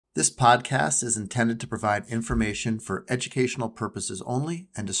This podcast is intended to provide information for educational purposes only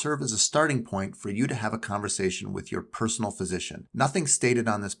and to serve as a starting point for you to have a conversation with your personal physician. Nothing stated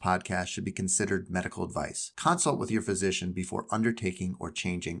on this podcast should be considered medical advice. Consult with your physician before undertaking or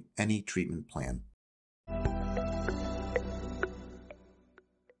changing any treatment plan.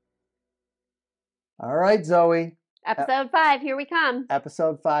 All right, Zoe. Episode 5, here we come.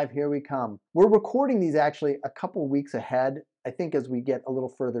 Episode 5, here we come. We're recording these actually a couple weeks ahead. I think as we get a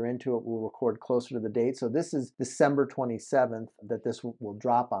little further into it, we'll record closer to the date. So this is December 27th that this will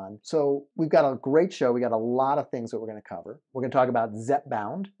drop on. So we've got a great show. We got a lot of things that we're going to cover. We're going to talk about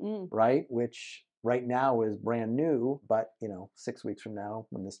Zepbound, right? Which right now is brand new, but 6 weeks from now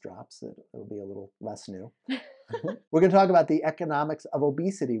when this drops, it'll be a little less new. We're going to talk about the economics of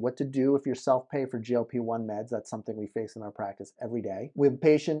obesity, what to do if you're self-pay for GLP-1 meds. That's something we face in our practice every day. We have a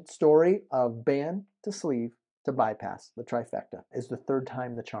patient story of band to sleeve to bypass. The trifecta is the third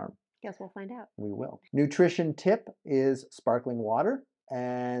time the charm. Guess we'll find out. We will. Nutrition tip is sparkling water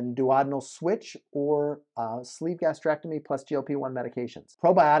and duodenal switch or sleeve gastrectomy plus GLP-1 medications.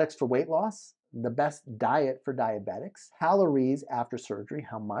 Probiotics for weight loss. The best diet for diabetics, calories after surgery,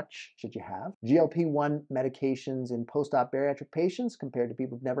 how much should you have, GLP-1 medications in post-op bariatric patients compared to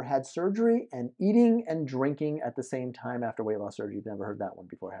people who've never had surgery, and eating and drinking at the same time after weight loss surgery. You've never heard that one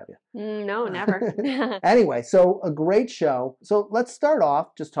before, have you? No, never. Anyway, so a great show. So let's start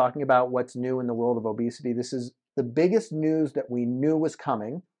off just talking about what's new in the world of obesity. This is the biggest news that we knew was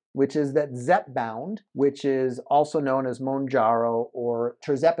coming, which is that Zepbound, which is also known as Mounjaro or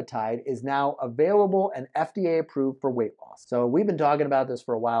Tirzepatide, is now available and FDA approved for weight loss. So we've been talking about this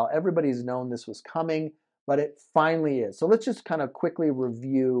for a while. Everybody's known this was coming, but it finally is. So let's just kind of quickly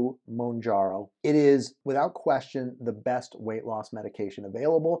review Mounjaro. It is, without question, the best weight loss medication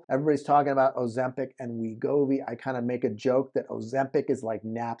available. Everybody's talking about Ozempic and Wegovy. I kind of make a joke that Ozempic is like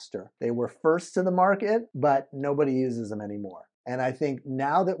Napster. They were first to the market, but nobody uses them anymore. And I think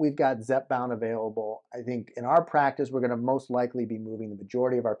now that we've got Zepbound available, I think in our practice, we're going to most likely be moving the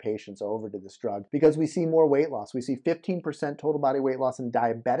majority of our patients over to this drug because we see more weight loss. We see 15% total body weight loss in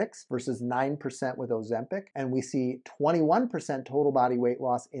diabetics versus 9% with Ozempic. And we see 21% total body weight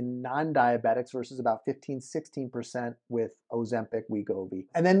loss in non-diabetics versus about 15-16% with Ozempic, Wegovy.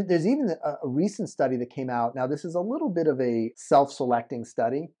 And then there's even a recent study that came out. Now, this is a little bit of a self-selecting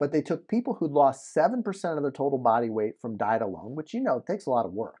study, but they took people who'd lost 7% of their total body weight from diet alone, which takes a lot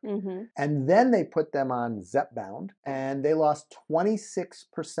of work. And then they put them on Zepbound and they lost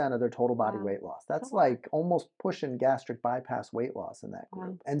 26% of their total body weight loss. That's like almost pushing gastric bypass weight loss in that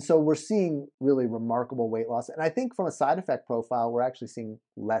group. And so we're seeing really remarkable weight loss. And I think from a side effect profile, we're actually seeing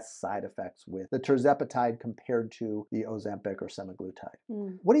less side effects with the Tirzepatide compared to the Ozempic or Semaglutide.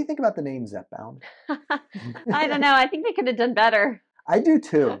 What do you think about the name Zepbound? I don't know. I think they could have done better. I do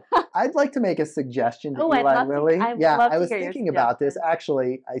too. I'd like to make a suggestion to Eli Lilly. I was thinking about this.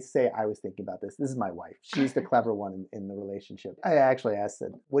 Actually, I was thinking about this. This is my wife. She's the clever one in the relationship. I actually asked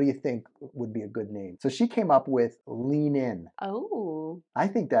her, what do you think would be a good name? So she came up with Lean In. Oh. I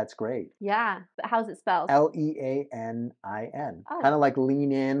think that's great. Yeah. But how's it spelled? Leanin. Oh. Kind of like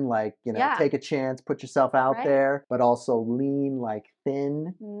lean in, like, take a chance, put yourself out there, but also lean, like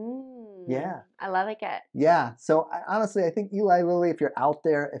thin. Yeah. I love it. Yeah. So honestly, I think Eli Lilly, if you're out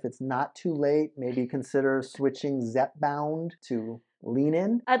there, if it's not too late, maybe consider switching Zepbound to Lean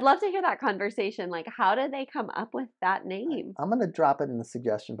In. I'd love to hear that conversation. Like, how did they come up with that name? I'm going to drop it in the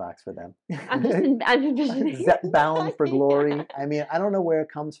suggestion box for them. I'm envisioning Zepbound for glory. I mean, I don't know where it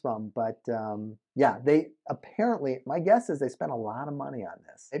comes from, but they apparently, my guess is they spent a lot of money on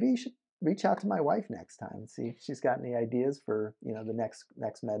this. Maybe you should reach out to my wife next time and see if she's got any ideas for, the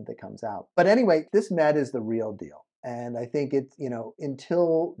next med that comes out. But anyway, this med is the real deal. And I think it's,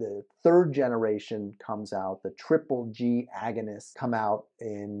 until the third generation comes out, the triple G agonists come out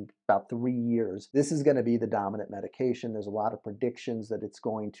in about 3 years, this is going to be the dominant medication. There's a lot of predictions that it's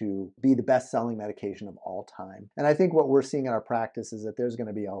going to be the best-selling medication of all time. And I think what we're seeing in our practice is that there's going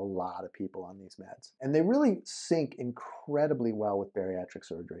to be a lot of people on these meds. And they really sync incredibly well with bariatric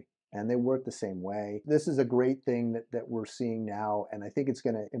surgery. And they work the same way. This is a great thing that we're seeing now, and I think it's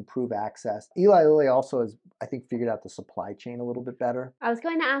going to improve access. Eli Lilly also has, I think, figured out the supply chain a little bit better. I was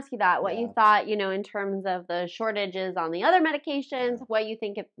going to ask you that, what you thought, in terms of the shortages on the other medications, what you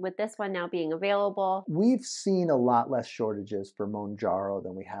think with this one now being available. We've seen a lot less shortages for Mounjaro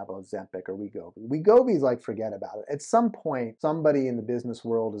than we have Ozempic or Wegovy. Wegovy is like, forget about it. At some point, somebody in the business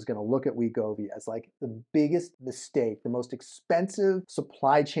world is going to look at Wegovy as like the biggest mistake, the most expensive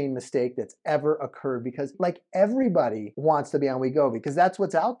supply chain mistake that's ever occurred, because like everybody wants to be on Wegovy because that's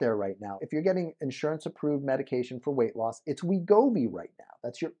what's out there right now. If you're getting insurance approved medication for weight loss, it's Wegovy right now.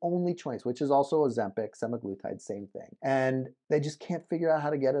 That's your only choice, which is also Ozempic, Semaglutide, same thing. And they just can't figure out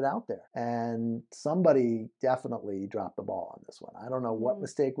how to get it out there. And somebody definitely dropped the ball on this one. I don't know what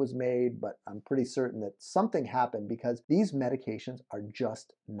mistake was made, but I'm pretty certain that something happened because these medications are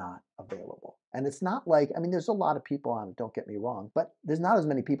just not available. And it's not like, I mean, there's a lot of people on it, don't get me wrong, but there's not as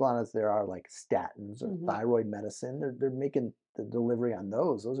many people on it as there are like statins or thyroid medicine. They're making the delivery on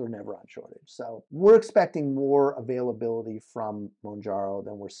those. Those are never on shortage. So we're expecting more availability from Mounjaro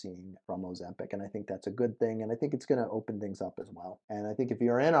than we're seeing from Ozempic. And I think that's a good thing. And I think it's going to open things up as well. And I think if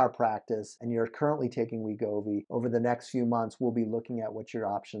you're in our practice and you're currently taking Wegovy, over the next few months, we'll be looking at what your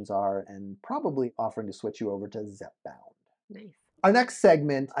options are and probably offering to switch you over to Zepbound. Nice. Our next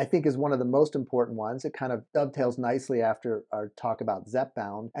segment, I think, is one of the most important ones. It kind of dovetails nicely after our talk about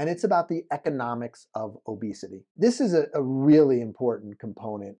Zepbound, and it's about the economics of obesity. This is a really important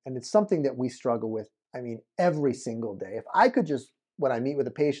component, and it's something that we struggle with, I mean, every single day. If I could just, when I meet with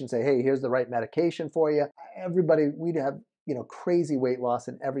a patient, say, hey, here's the right medication for you, we'd have crazy weight loss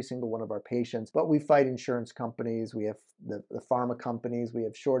in every single one of our patients. But we fight insurance companies, we have the pharma companies, we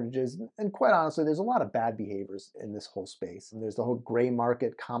have shortages, and quite honestly, there's a lot of bad behaviors in this whole space. And there's the whole gray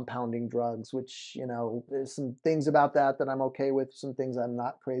market compounding drugs, which, there's some things about that I'm okay with, some things I'm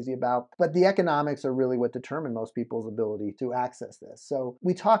not crazy about. But the economics are really what determine most people's ability to access this. So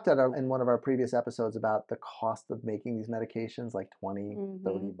we talked in one of our previous episodes about the cost of making these medications, like $20,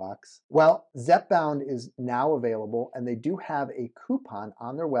 $30. Well, Zepbound is now available, and they do have a coupon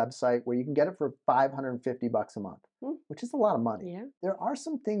on their website where you can get it for $550 a month, which is a lot of money. Yeah. There are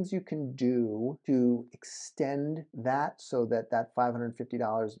some things you can do to extend that so that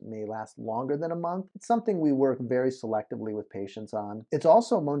 $550 may last longer than a month. It's something we work very selectively with patients on. It's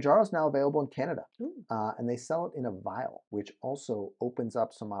also, Mounjaro is now available in Canada, and they sell it in a vial, which also opens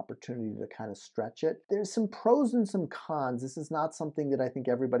up some opportunity to kind of stretch it. There's some pros and some cons. This is not something that I think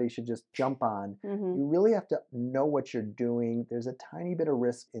everybody should just jump on. You really have to know what you're doing. There's a tiny bit of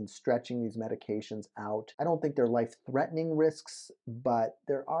risk in stretching these medications out. I don't think they're life-threatening risks, but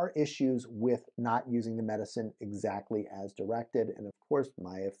there are issues with not using the medicine exactly as directed. And of course,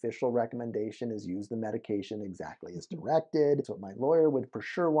 my official recommendation is use the medication exactly as directed. It's what my lawyer would for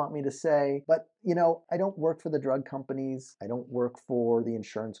sure want me to say. But I don't work for the drug companies. I don't work for the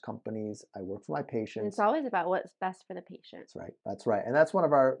insurance companies. I work for my patients. It's always about what's best for the patient. That's right. That's right. And that's one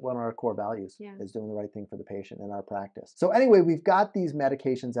of our core values, Yeah. is doing the right thing for the patient in our practice. So anyway, we've got these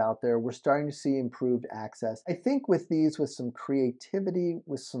medications out there. We're starting to see improved access. I think with these, with some creativity,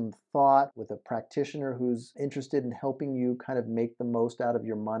 with some thought, with a practitioner who's interested in helping you kind of make the most out of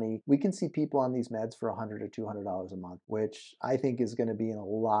your money, we can see people on these meds for $100 or $200 a month, which I think is going to be in a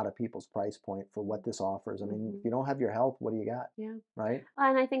lot of people's price point for what this offers. I mean, if you don't have your health, what do you got? Yeah. Right.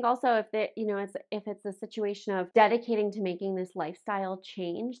 And I think also if it's a situation of dedicating to making this lifestyle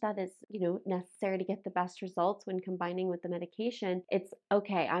change that is, necessary to get the best results when combining with the medication, it's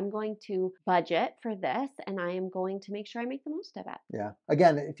okay. I'm going to budget for this, and I am going to make sure I make the most of it. Yeah.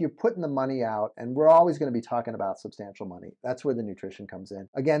 Again, if you're putting the money out, and we're always going to be talking about substantial money, that's where the nutrition comes in.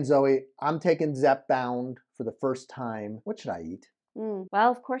 Again, Zoe, I'm taking Zepbound for the first time. What should I eat?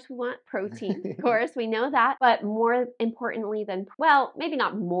 Well, of course, we want protein. Of course, we know that. But more importantly maybe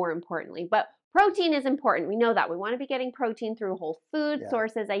not more importantly, but protein is important. We know that. We want to be getting protein through whole food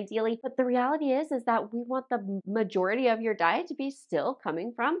sources, ideally. But the reality is that we want the majority of your diet to be still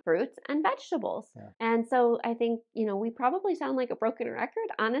coming from fruits and vegetables. Yeah. And so I think, we probably sound like a broken record,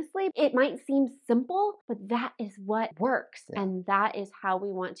 honestly. It might seem simple, but that is what works. Yeah. And that is how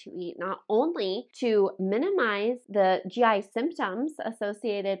we want to eat, not only to minimize the GI symptoms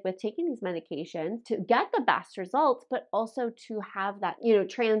associated with taking these medications to get the best results, but also to have that,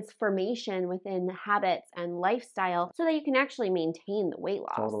 transformation within habits and lifestyle so that you can actually maintain the weight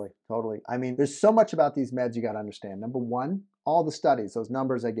loss. Totally. I mean, there's so much about these meds you got to understand. Number one, all the studies, those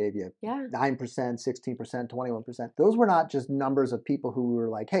numbers I gave you, 9%, 16%, 21%, those were not just numbers of people who were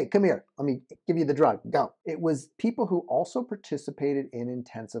like, hey, come here, let me give you the drug, go. It was people who also participated in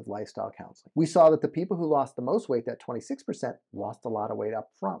intensive lifestyle counseling. We saw that the people who lost the most weight, that 26%, lost a lot of weight up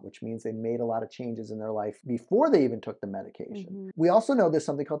front, which means they made a lot of changes in their life before they even took the medication. We also know there's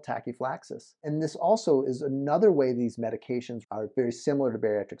something called tachyphylaxis. And this also is another way these medications are very similar to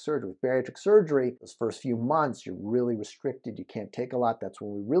bariatric surgery. With bariatric surgery, those first few months, you're really restricted. You can't take a lot. That's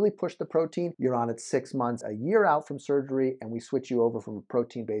when we really push the protein. You're on it 6 months, a year out from surgery, and we switch you over from a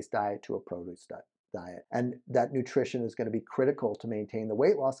protein-based diet to a produce diet. diet. And that nutrition is going to be critical to maintain the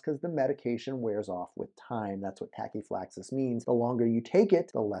weight loss because the medication wears off with time. That's what tachyphylaxis means. The longer you take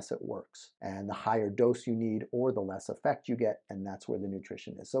it, the less it works. And the higher dose you need or the less effect you get, and that's where the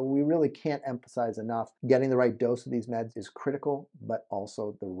nutrition is. So we really can't emphasize enough, getting the right dose of these meds is critical, but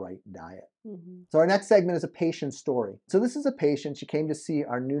also the right diet. So our next segment is a patient story. So this is a patient. She came to see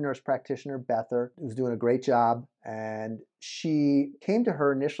our new nurse practitioner, Bether, who's doing a great job. And she came to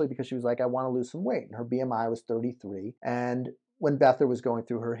her initially because she was like, I want to lose some weight. And her BMI was 33. And when Bether was going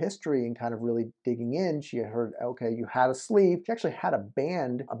through her history and kind of really digging in, she had heard, okay, you had a sleeve. She actually had a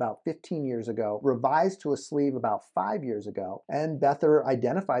band about 15 years ago, revised to a sleeve about 5 years ago. And Bether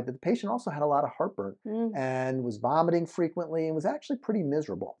identified that the patient also had a lot of heartburn and was vomiting frequently and was actually pretty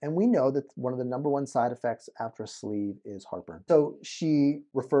miserable. And we know that one of the number one side effects after a sleeve is heartburn. So she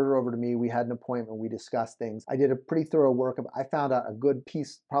referred her over to me. We had an appointment. We discussed things. I did a pretty thorough workup. I found out a good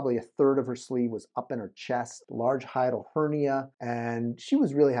piece, probably a third of her sleeve was up in her chest, large hiatal hernia, and she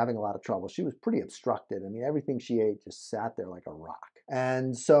was really having a lot of trouble. She was pretty obstructed. I mean, everything she ate just sat there like a rock.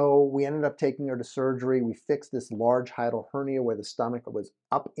 And so we ended up taking her to surgery. We fixed this large hiatal hernia where the stomach was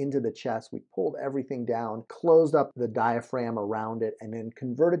up into the chest. We pulled everything down, closed up the diaphragm around it, and then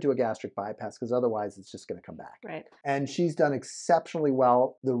converted to a gastric bypass because otherwise it's just going to come back. Right. And she's done exceptionally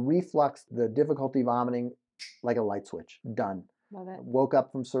well. The reflux, the difficulty vomiting, like a light switch, done. Love it. Woke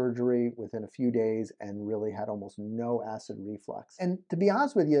up from surgery within a few days and really had almost no acid reflux. And to be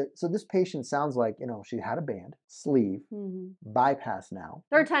honest with you, so this patient sounds like, she had a band, sleeve, bypass now.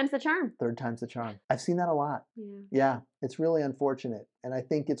 Third time's the charm. Third time's the charm. I've seen that a lot. Yeah. It's really unfortunate. And I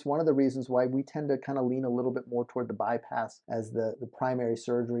think it's one of the reasons why we tend to kind of lean a little bit more toward the bypass as the primary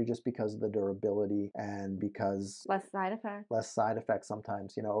surgery, just because of the durability and because less side effects. Less side effects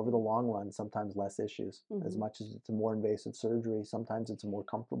sometimes. Over the long run, sometimes less issues. As much as it's a more invasive surgery, sometimes it's a more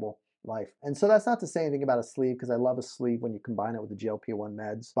comfortable life. And so that's not to say anything about a sleeve, because I love a sleeve when you combine it with the GLP-1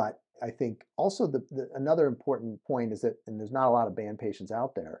 meds. But I think also another important point is that, and there's not a lot of band patients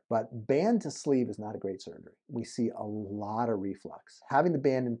out there, but band to sleeve is not a great surgery. We see a lot of reflux. Having the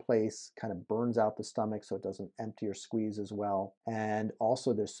band in place kind of burns out the stomach so it doesn't empty or squeeze as well. And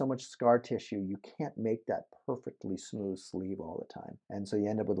also there's so much scar tissue, you can't make that perfectly smooth sleeve all the time. And so you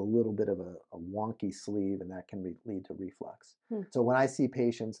end up with a little bit of a wonky sleeve, and that can lead to reflux. So when I see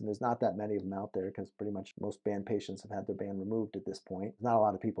patients, and there's not that many of them out there because pretty much most band patients have had their band removed at this point, not a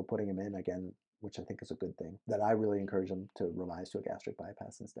lot of people putting them in again, which I think is a good thing, that I really encourage them to revise to a gastric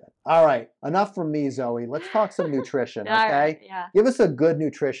bypass instead. All right, enough from me, Zoe. Let's talk some nutrition, okay? Right, yeah. Give us a good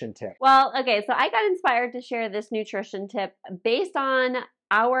nutrition tip. Well, okay, so I got inspired to share this nutrition tip based on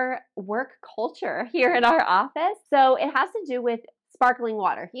our work culture here in our office. So it has to do with sparkling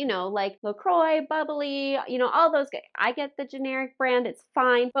water, like LaCroix, bubbly, all those. I get the generic brand, it's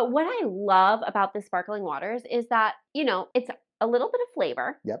fine. But what I love about the sparkling waters is that, it's a little bit of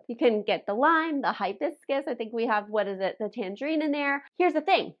flavor. Yep. You can get the lime, the hibiscus. I think we have, the tangerine in there. Here's the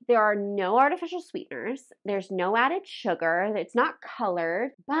thing. There are no artificial sweeteners. There's no added sugar. It's not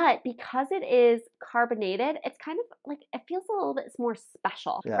colored. But because it is carbonated, it's kind of like, it feels a little bit more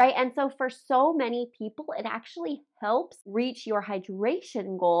special, right? And so for so many people, it actually helps reach your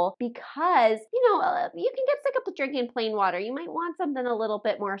hydration goal because, you can get sick of drinking plain water. You might want something a little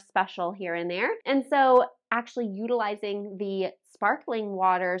bit more special here and there. And so actually utilizing the sparkling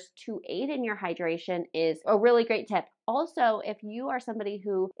waters to aid in your hydration is a really great tip. Also, if you are somebody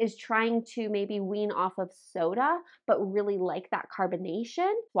who is trying to maybe wean off of soda, but really like that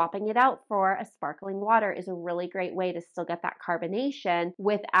carbonation, swapping it out for a sparkling water is a really great way to still get that carbonation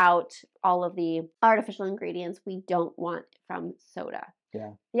without all of the artificial ingredients we don't want from soda.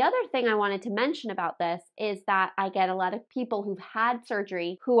 Yeah. The other thing I wanted to mention about this is that I get a lot of people who've had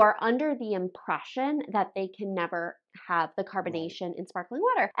surgery who are under the impression that they can never have the carbonation in sparkling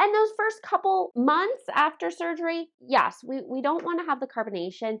water. And those first couple months after surgery, yes, we don't want to have the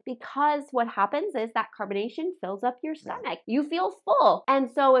carbonation because what happens is that carbonation fills up your stomach. You feel full. And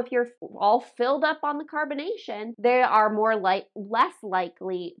so if you're all filled up on the carbonation, they are less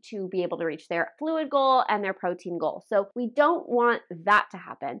likely to be able to reach their fluid goal and their protein goal. So we don't want that to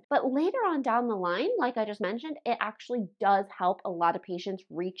happen. But later on down the line, like I just mentioned, it actually does help a lot of patients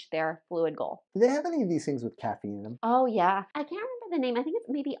reach their fluid goal. Do they have any of these things with caffeine in them? Oh, yeah. I can't remember the name. I think it's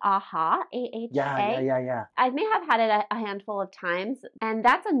maybe AHA, A-H-A. Yeah. I may have had it a handful of times. And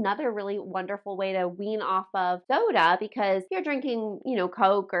that's another really wonderful way to wean off of soda because you're drinking,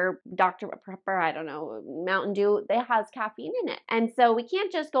 Coke or Dr. Pepper, I don't know, Mountain Dew, it has caffeine in it. And so we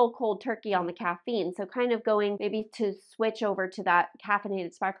can't just go cold turkey on the caffeine. So kind of going maybe to switch over to that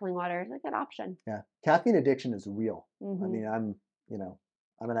caffeinated sparkling water is a good option. Yeah. Caffeine addiction is real. I mean, I'm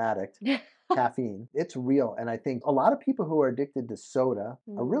an addict. caffeine. It's real. And I think a lot of people who are addicted to soda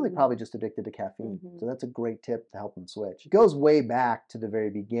are really probably just addicted to caffeine. So that's a great tip to help them switch. It goes way back to the very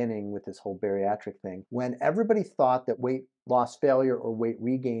beginning with this whole bariatric thing, when everybody thought that weight loss failure or weight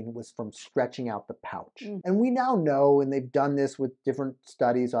regain was from stretching out the pouch. And we now know, and they've done this with different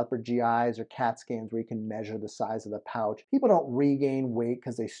studies, upper GIs or CAT scans, where you can measure the size of the pouch. People don't regain weight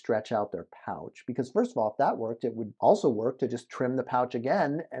because they stretch out their pouch. Because first of all, if that worked, it would also work to just trim the pouch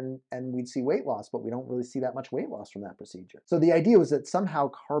again and we'd see weight loss, but we don't really see that much weight loss from that procedure. So the idea was that somehow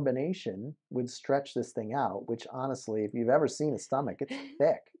carbonation would stretch this thing out, which honestly, if you've ever seen a stomach, it's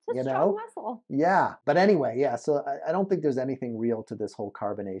thick. It's a strong muscle. Yeah. But anyway, yeah. So I don't think there's anything real to this whole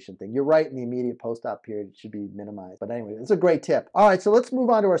carbonation thing. You're right, in the immediate post-op period, it should be minimized. But anyway, it's a great tip. All right, so let's move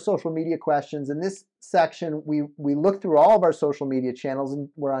on to our social media questions. In this section, we look through all of our social media channels, and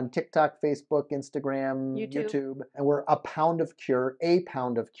we're on TikTok, Facebook, Instagram, YouTube, and we're a pound of cure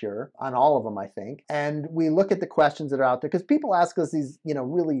on all of them, I think. And we look at the questions that are out there, because people ask us these,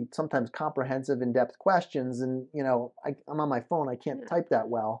 really sometimes comprehensive, in-depth questions, and I'm on my phone, I can't type that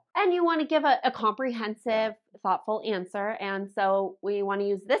well. And you want to give a comprehensive, thoughtful answer, and so we want to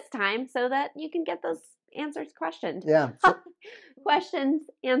use this time so that you can get those answers questioned. Yeah. Questions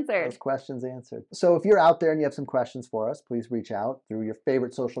answered. Those questions answered. So if you're out there and you have some questions for us, please reach out through your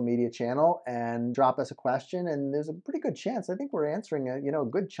favorite social media channel and drop us a question. And there's a pretty good chance, I think we're answering a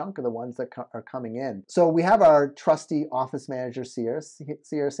good chunk of the ones that are coming in. So we have our trusty office manager, Sierra.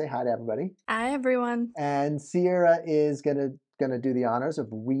 Sierra, say hi to everybody. Hi, everyone. And Sierra is going to do the honors of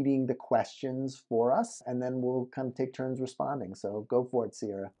reading the questions for us, and then we'll kind of take turns responding. So go for it,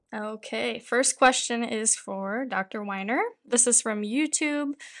 Sierra. Okay, first question is for Dr. Weiner. This is from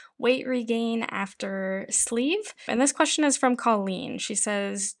YouTube, weight regain after sleeve. And this question is from Colleen. She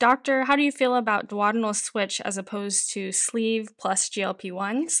says, Doctor, how do you feel about duodenal switch as opposed to sleeve plus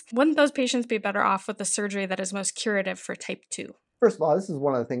GLP-1s? Wouldn't those patients be better off with the surgery that is most curative for type 2? First of all, this is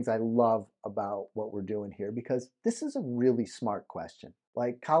one of the things I love about what we're doing here, because this is a really smart question.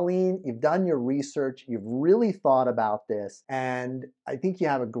 Like, Colleen, you've done your research, you've really thought about this, and I think you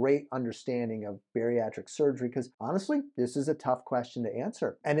have a great understanding of bariatric surgery, because honestly, this is a tough question to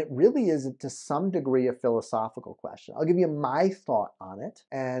answer. And it really is, to some degree, a philosophical question. I'll give you my thought on it.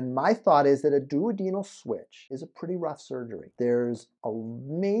 And my thought is that a duodenal switch is a pretty rough surgery. There's a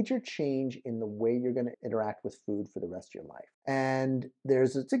major change in the way you're going to interact with food for the rest of your life. And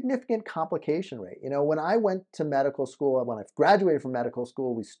there's a significant complication rate. When I went to medical school, when I graduated from medical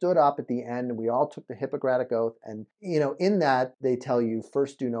school, we stood up at the end and we all took the Hippocratic Oath. And, in that, they tell you,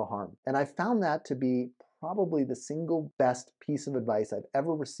 first do no harm. And I found that to be probably the single best piece of advice I've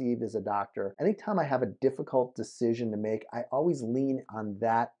ever received as a doctor. Anytime I have a difficult decision to make, I always lean on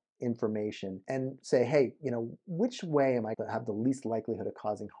that information and say, hey, which way am I going to have the least likelihood of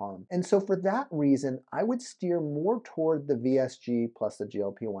causing harm? And so for that reason, I would steer more toward the VSG plus the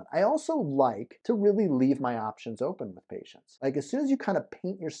GLP-1. I also like to really leave my options open with patients. Like, as soon as you kind of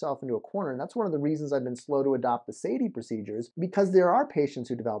paint yourself into a corner, and that's one of the reasons I've been slow to adopt the SADI procedures, because there are patients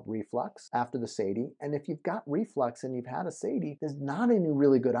who develop reflux after the SADI. And if you've got reflux and you've had a SADI, there's not any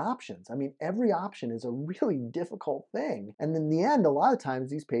really good options. I mean, every option is a really difficult thing. And in the end, a lot of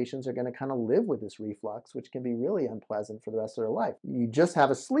times these patients are going to kind of live with this reflux, which can be really unpleasant for the rest of their life. You just have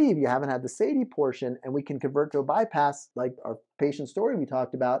a sleeve, you haven't had the SADI portion, and we can convert to a bypass, like our patient story we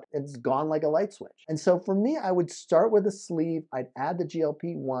talked about. It's gone like a light switch. And so for me, I would start with a sleeve, I'd add the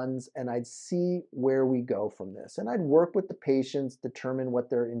GLP-1s, and I'd see where we go from this. And I'd work with the patients, determine what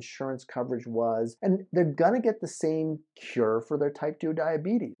their insurance coverage was, and they're going to get the same cure for their type 2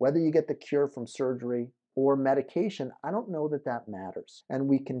 diabetes. Whether you get the cure from surgery or medication, I don't know that that matters. And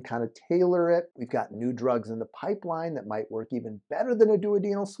we can kind of tailor it. We've got new drugs in the pipeline that might work even better than a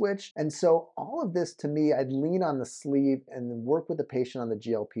duodenal switch. And so all of this, to me, I'd lean on the sleeve and then work with the patient on the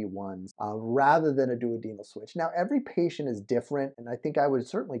GLP-1s rather than a duodenal switch. Now, every patient is different, and I think I would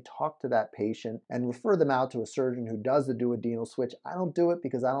certainly talk to that patient and refer them out to a surgeon who does the duodenal switch. I don't do it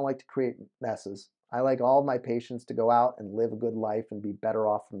because I don't like to create messes. I like all of my patients to go out and live a good life and be better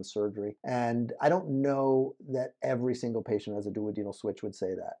off from the surgery. And I don't know that every single patient who has a duodenal switch would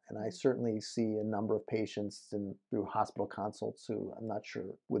say that. And I certainly see a number of patients through hospital consults who I'm not sure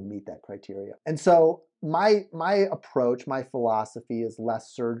would meet that criteria. And so my approach, my philosophy is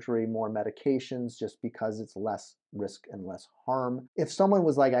less surgery, more medications, just because it's less risk and less harm. If someone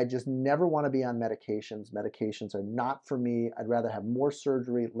was like, I just never want to be on medications, medications are not for me, I'd rather have more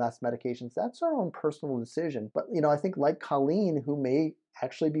surgery, less medications, that's our own personal decision. But I think, like Colleen, who may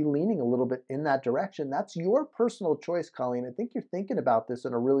actually be leaning a little bit in that direction. That's your personal choice, Colleen. I think you're thinking about this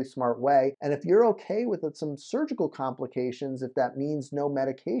in a really smart way. And if you're okay with some surgical complications, if that means no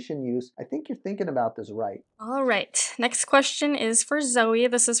medication use, I think you're thinking about this right. All right. Next question is for Zoe.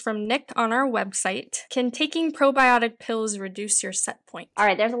 This is from Nick on our website. Can taking probiotic pills reduce your set point? All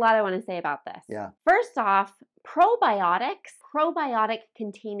right, there's a lot I want to say about this. Yeah. First off, probiotic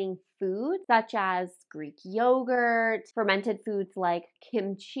containing foods such as Greek yogurt, fermented foods like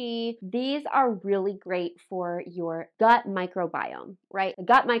kimchi, these are really great for your gut microbiome, right? The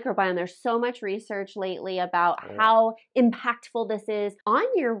gut microbiome, there's so much research lately about how impactful this is on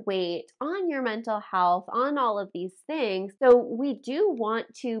your weight, on your mental health, on all of these things. So we do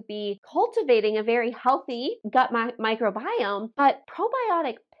want to be cultivating a very healthy gut microbiome, but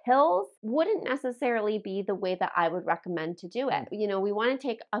probiotic pills wouldn't necessarily be the way that I would recommend to do it. You know, we want to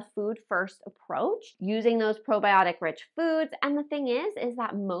take a food first approach using those probiotic rich foods. And the thing is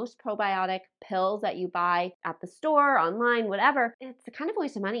that most probiotic pills that you buy at the store, online, whatever, it's a kind of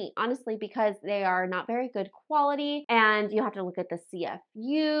waste of money, honestly, because they are not very good quality. And you have to look at the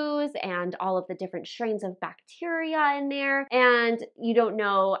CFUs and all of the different strains of bacteria in there. And you don't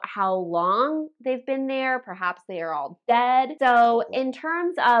know how long they've been there. Perhaps they are all dead. So in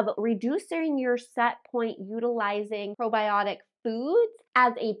terms of reducing your set point utilizing probiotic foods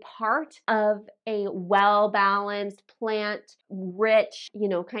as a part of a well-balanced, plant-rich,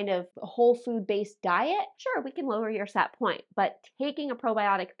 kind of whole food-based diet, sure, we can lower your set point. But taking a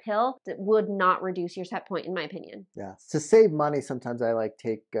probiotic pill would not reduce your set point, in my opinion. Yeah. To save money, sometimes I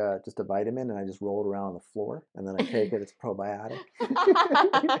take just a vitamin and I just roll it around on the floor, and then I take it. It's probiotic.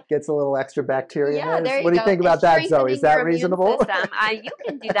 Gets a little extra bacteria in there. There you what do you think about that, Zoe? Is that reasonable? You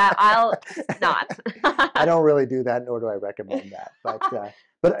can do that. I'll not. I don't really do that, nor do I recommend that.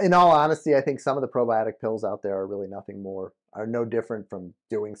 But in all honesty, I think some of the probiotic pills out there are really are no different from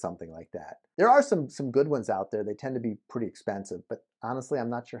doing something like that. There are some good ones out there. They tend to be pretty expensive, but honestly, I'm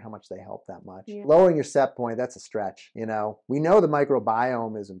not sure how much they help that much. Yeah. Lowering your set point, that's a stretch. We know the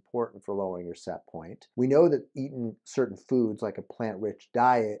microbiome is important for lowering your set point. We know that eating certain foods like a plant-rich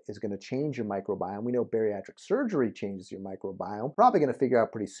diet is going to change your microbiome. We know bariatric surgery changes your microbiome. Probably going to figure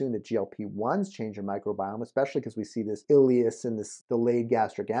out pretty soon that GLP-1s change your microbiome, especially because we see this ileus and this delayed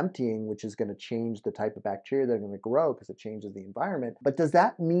gastric emptying, which is going to change the type of bacteria that are going to grow because it changes the environment. But does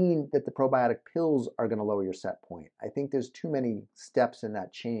that mean that the probiotic pills are going to lower your set point? I think there's too many steps in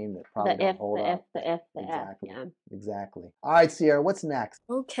that chain that probably don't hold up. Exactly. All right, Sierra, what's next?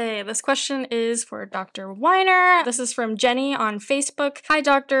 Okay, this question is for Dr. Weiner. This is from Jenny on Facebook. Hi,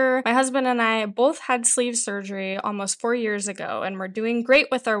 doctor. My husband and I both had sleeve surgery almost 4 years ago, and we're doing great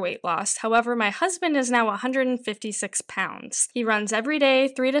with our weight loss. However, my husband is now 156 pounds. He runs every day,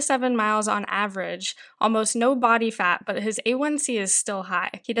 3 to 7 miles on average, almost no body fat, but his A1C is still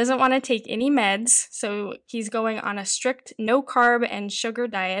high. He doesn't want to take any meds, so he's going on a strict no carb and sugar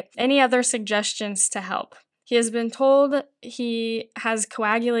diet. Any other suggestions to help? He has been told he has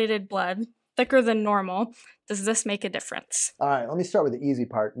coagulated blood, thicker than normal. Does this make a difference? All right, let me start with the easy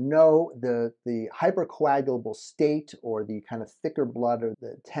part. No, the hypercoagulable state or the kind of thicker blood or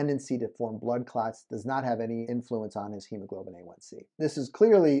the tendency to form blood clots does not have any influence on his hemoglobin A1C. This is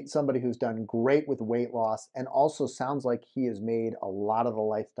clearly somebody who's done great with weight loss and also sounds like he has made a lot of the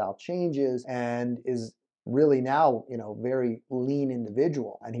lifestyle changes and is really now, very lean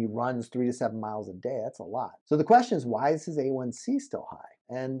individual, and he runs 3 to 7 miles a day. That's a lot. So the question is, why is his A1C still high?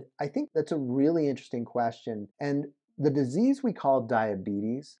 And I think that's a really interesting question. And the disease we call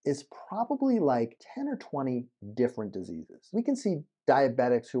diabetes is probably like 10 or 20 different diseases. We can see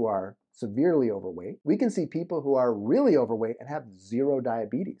diabetics who are severely overweight. We can see people who are really overweight and have zero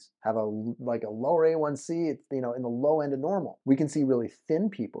diabetes, have a lower A1C, it's, in the low end of normal. We can see really thin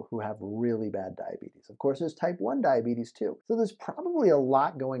people who have really bad diabetes. Of course, there's type 1 diabetes too. So there's probably a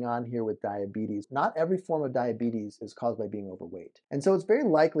lot going on here with diabetes. Not every form of diabetes is caused by being overweight. And so it's very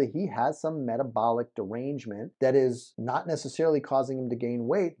likely he has some metabolic derangement that is not necessarily causing him to gain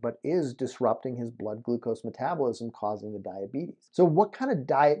weight, but is disrupting his blood glucose metabolism, causing the diabetes. So what kind of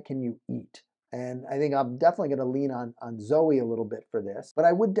diet can you eat? And I think I'm definitely going to lean on Zoe a little bit for this, but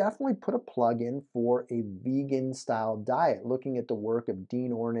I would definitely put a plug in for a vegan style diet, looking at the work of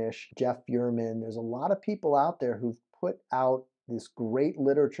Dean Ornish, Jeff Bierman. There's a lot of people out there who've put out this great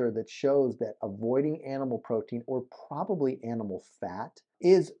literature that shows that avoiding animal protein, or probably animal fat,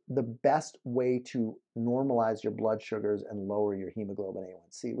 is the best way to normalize your blood sugars and lower your hemoglobin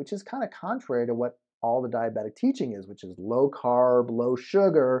A1C, which is kind of contrary to what all the diabetic teaching is, which is low carb, low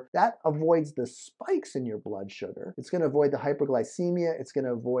sugar. That avoids the spikes in your blood sugar. It's going to avoid the hyperglycemia. It's going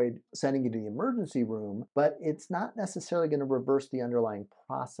to avoid sending you to the emergency room, but it's not necessarily going to reverse the underlying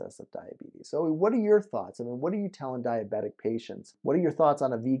process of diabetes. So what are your thoughts? I mean, what are you telling diabetic patients? What are your thoughts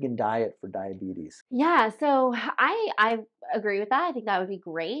on a vegan diet for diabetes? Yeah, so I agree with that. I think that would be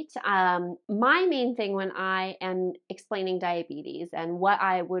great. My main thing when I am explaining diabetes and what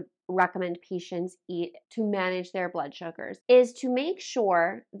I would recommend patients eat to manage their blood sugars is to make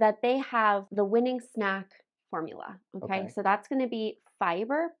sure that they have the winning snack formula. Okay. So that's going to be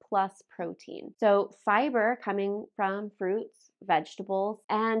fiber plus protein. So fiber coming from fruits, vegetables,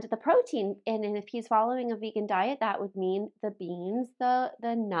 and the protein. And if he's following a vegan diet, that would mean the beans, the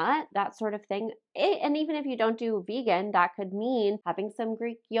nut, that sort of thing. And even if you don't do vegan, that could mean having some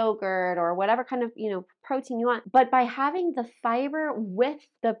Greek yogurt or whatever kind of, protein you want. But by having the fiber with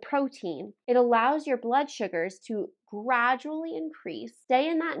the protein, it allows your blood sugars to gradually increase, stay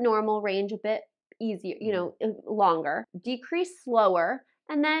in that normal range a bit easier, longer, decrease slower.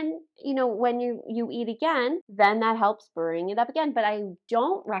 And then, when you eat again, then that helps bring it up again. But I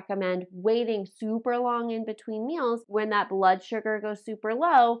don't recommend waiting super long in between meals when that blood sugar goes super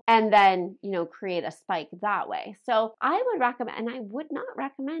low and then, create a spike that way. So I would recommend, and I would not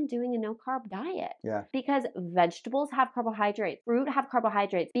recommend doing a no carb diet. Yeah. Because vegetables have carbohydrates, fruit have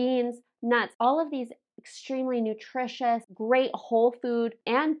carbohydrates, beans, nuts, all of these extremely nutritious, great whole food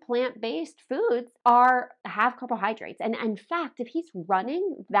and plant-based foods have carbohydrates. And in fact, if he's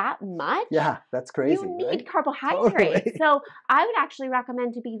running that much, yeah, that's crazy. You need right? carbohydrates. Totally. So I would actually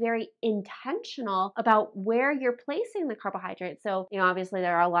recommend to be very intentional about where you're placing the carbohydrates. So, obviously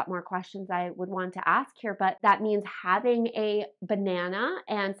there are a lot more questions I would want to ask here, but that means having a banana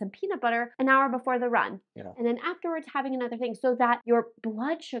and some peanut butter an hour before the run. Yeah. And then afterwards having another thing so that your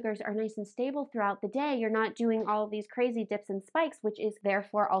blood sugars are nice and stable throughout the day. You're not doing all of these crazy dips and spikes, which is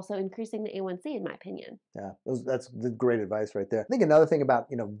therefore also increasing the A1C, in my opinion. Yeah, that's great advice right there. I think another thing about,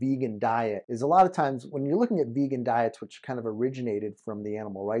 vegan diet is a lot of times when you're looking at vegan diets, which kind of originated from the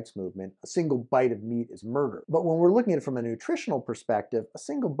animal rights movement, a single bite of meat is murder. But when we're looking at it from a nutritional perspective, a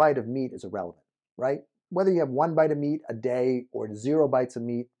single bite of meat is irrelevant, right? Whether you have one bite of meat a day or 0 bites of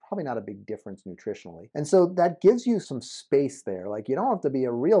meat, probably not a big difference nutritionally. And so that gives you some space there. Like, you don't have to be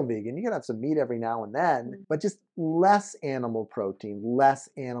a real vegan. You can have some meat every now and then, but just less animal protein, less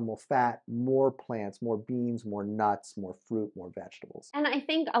animal fat, more plants, more beans, more nuts, more fruit, more vegetables. And I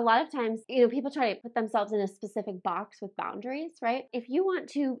think a lot of times, people try to put themselves in a specific box with boundaries, right? If you want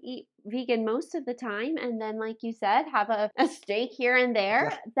to eat vegan most of the time and then, like you said, have a steak here and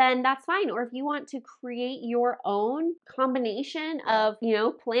there, then that's fine. Or if you want to create your own combination of,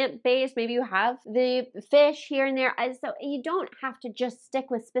 plant-based, maybe you have the fish here and there. So you don't have to just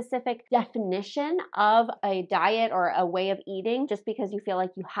stick with specific definition of a diet or a way of eating just because you feel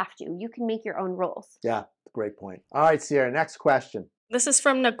like you have to. You can make your own rules. Yeah, great point. All right, Sierra, next question. This is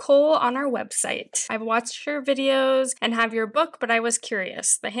from Nicole on our website. I've watched your videos and have your book, but I was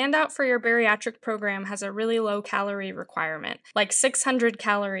curious. The handout for your bariatric program has a really low calorie requirement, like 600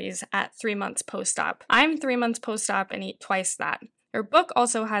 calories at 3 months post-op. I'm 3 months post-op and eat twice that. Your book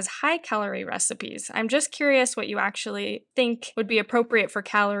also has high calorie recipes. I'm just curious what you actually think would be appropriate for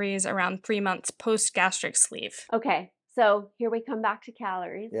calories around 3 months post-gastric sleeve. Okay. So here we come back to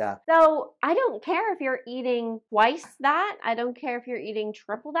calories. Yeah. So I don't care if you're eating twice that. I don't care if you're eating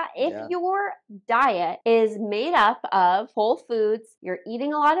triple that. If your diet is made up of whole foods, you're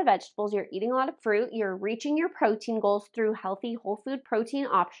eating a lot of vegetables, you're eating a lot of fruit, you're reaching your protein goals through healthy whole food protein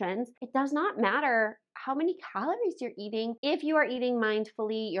options, it does not matter how many calories you're eating. If you are eating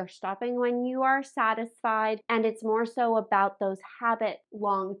mindfully, you're stopping when you are satisfied, and it's more so about those habits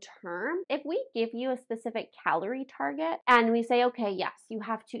long term. If we give you a specific calorie target and we say, okay, yes, you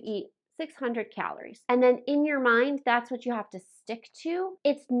have to eat 600 calories. And then in your mind, that's what you have to stick to.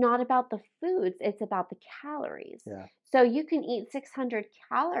 It's not about the foods, it's about the calories. Yeah. So you can eat 600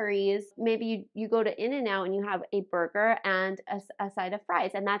 calories. Maybe you go to In-N-Out and you have a burger and a side of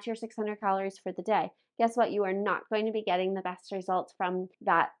fries, and that's your 600 calories for the day. guess what? You are not going to be getting the best results from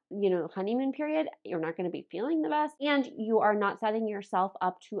that, honeymoon period. You're not going to be feeling the best, and you are not setting yourself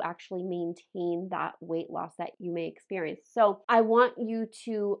up to actually maintain that weight loss that you may experience. So I want you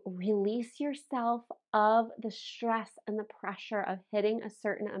to release yourself of the stress and the pressure of hitting a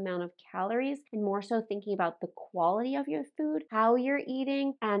certain amount of calories, and more so thinking about the quality of your food, how you're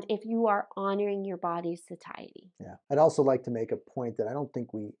eating, and if you are honoring your body's satiety. Yeah. I'd also like to make a point that I don't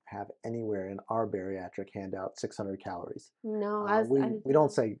think we have anywhere in our bariatric handout 600 calories. No, we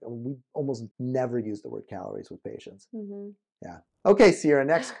don't say, we almost never use the word calories with patients. Mm-hmm. Yeah. Okay, Sierra,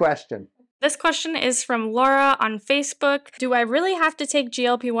 next question. This question is from Laura on Facebook. Do I really have to take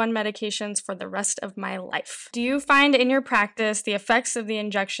GLP-1 medications for the rest of my life? Do you find in your practice the effects of the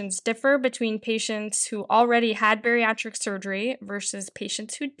injections differ between patients who already had bariatric surgery versus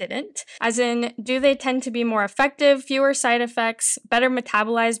patients who didn't? As in, do they tend to be more effective, fewer side effects, better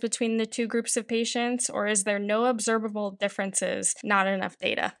metabolized between the two groups of patients, or is there no observable differences, not enough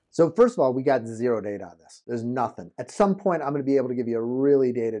data? So first of all, we got zero data on this. There's nothing. At some point, I'm going to be able to give you a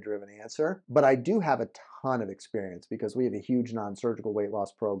really data-driven answer, but I do have a ton of experience because we have a huge non-surgical weight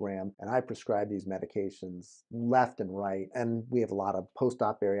loss program, and I prescribe these medications left and right, and we have a lot of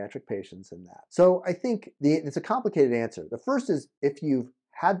post-op bariatric patients in that. So I think it's a complicated answer. The first is, if you've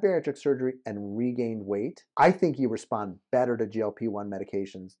had bariatric surgery and regained weight, I think you respond better to GLP-1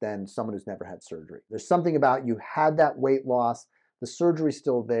 medications than someone who's never had surgery. There's something about you had that weight loss, the surgery's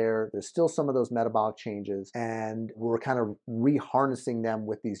still there, there's still some of those metabolic changes, and we're kind of reharnessing them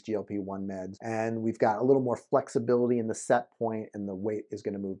with these GLP-1 meds, and we've got a little more flexibility in the set point, and the weight is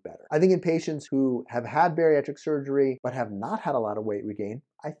going to move better. I think in patients who have had bariatric surgery but have not had a lot of weight regain,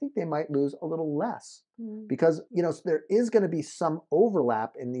 I think they might lose a little less. Because, there is going to be some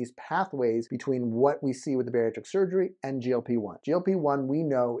overlap in these pathways between what we see with the bariatric surgery and GLP-1. GLP-1, we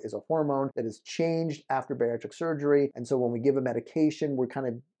know, is a hormone that is changed after bariatric surgery. And so when we give a medication,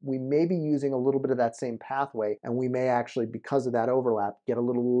 we may be using a little bit of that same pathway, and we may actually, because of that overlap, get a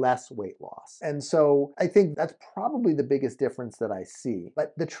little less weight loss. And so I think that's probably the biggest difference that I see.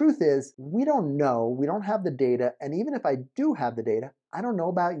 But the truth is, we don't know, we don't have the data, and even if I do have the data, I don't know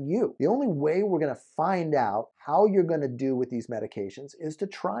about you. The only way we're going to find out how you're going to do with these medications is to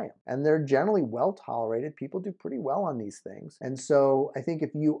try them. And they're generally well tolerated. People do pretty well on these things. And so I think if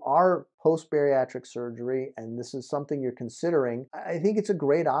you are post-bariatric surgery and this is something you're considering, I think it's a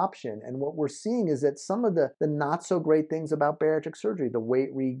great option. And what we're seeing is that some of the not so great things about bariatric surgery, the weight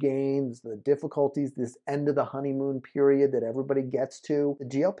regains, the difficulties, this end of the honeymoon period that everybody gets to, the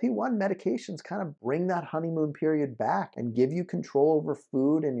GLP-1 medications kind of bring that honeymoon period back and give you control over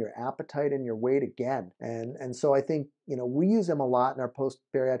food and your appetite and your weight again. And so I think, we use them a lot in our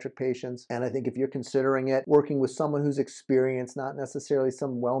post-bariatric patients. And I think if you're considering it, working with someone who's experienced, not necessarily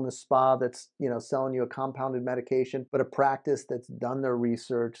some wellness spa that's, selling you a compounded medication, but a practice that's done their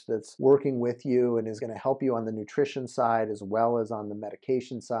research, that's working with you and is going to help you on the nutrition side as well as on the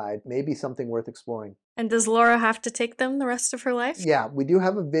medication side, may be something worth exploring. And does Laura have to take them the rest of her life? Yeah, we do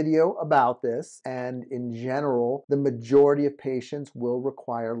have a video about this, and in general, the majority of patients will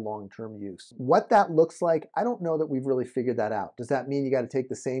require long-term use. What that looks like, I don't know that we've really figured that out. Does that mean you got to take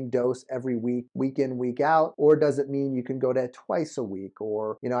the same dose every week, week in, week out? Or does it mean you can go to twice a week?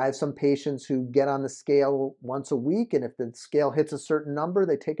 Or, I have some patients who get on the scale once a week, and if the scale hits a certain number,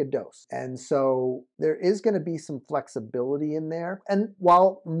 they take a dose. And so there is going to be some flexibility in there. And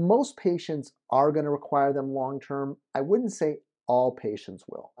while most patients are going to require them long-term, I wouldn't say all patients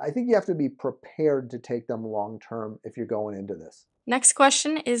will. I think you have to be prepared to take them long-term if you're going into this. Next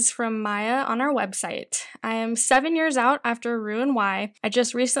question is from Maya on our website. I am 7 years out after Roux-en-Y. I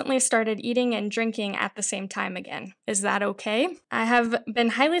just recently started eating and drinking at the same time again. Is that okay? I have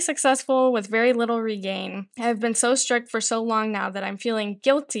been highly successful with very little regain. I have been so strict for so long now that I'm feeling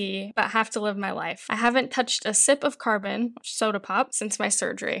guilty but have to live my life. I haven't touched a sip of carbon, soda pop, since my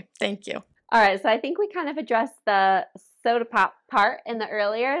surgery. Thank you. All right, so I think we kind of addressed the soda pop part in the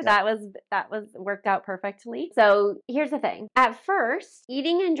earlier. Yeah. That was worked out perfectly. So here's the thing. At first,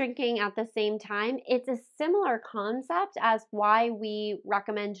 eating and drinking at the same time, it's a similar concept as why we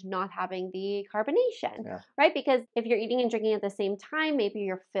recommend not having the carbonation, right? Because if you're eating and drinking at the same time, maybe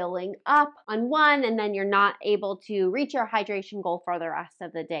you're filling up on one and then you're not able to reach your hydration goal for the rest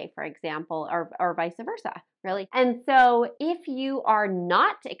of the day, for example, or vice versa. Really. And so if you are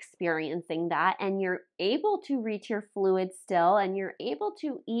not experiencing that and you're able to reach your fluids still and you're able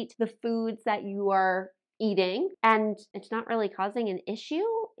to eat the foods that you are eating and it's not really causing an issue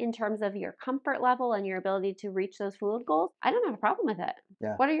in terms of your comfort level and your ability to reach those fluid goals, I don't have a problem with it.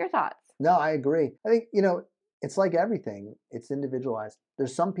 Yeah. What are your thoughts? No, I agree. I think, it's like everything. It's individualized.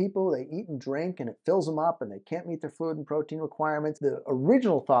 There's some people, they eat and drink and it fills them up and they can't meet their fluid and protein requirements. The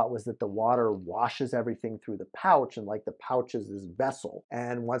original thought was that the water washes everything through the pouch, and like the pouch is this vessel.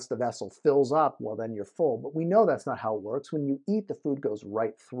 And once the vessel fills up, well, then you're full. But we know that's not how it works. When you eat, the food goes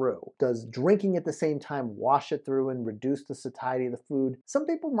right through. Does drinking at the same time wash it through and reduce the satiety of the food? Some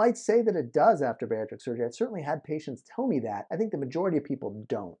people might say that it does after bariatric surgery. I've certainly had patients tell me that. I think the majority of people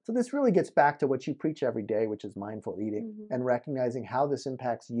don't. So this really gets back to what you preach every day, which is mindful eating, and recognizing how this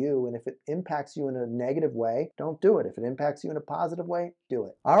impacts you. And if it impacts you in a negative way, don't do it. If it impacts you in a positive way, do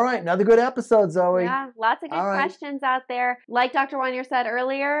it. All right, another good episode, Zoe. Yeah, lots of good questions out there. Like Dr. Weiner said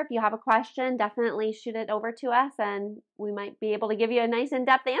earlier, if you have a question, definitely shoot it over to us and we might be able to give you a nice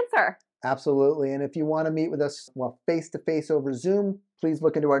in-depth answer. Absolutely. And if you want to meet with us, well, face-to-face over Zoom, please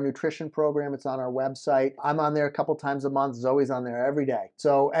look into our nutrition program. It's on our website. I'm on there a couple times a month. Zoe's on there every day.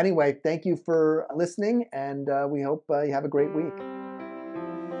 So anyway, thank you for listening, and we hope you have a great week.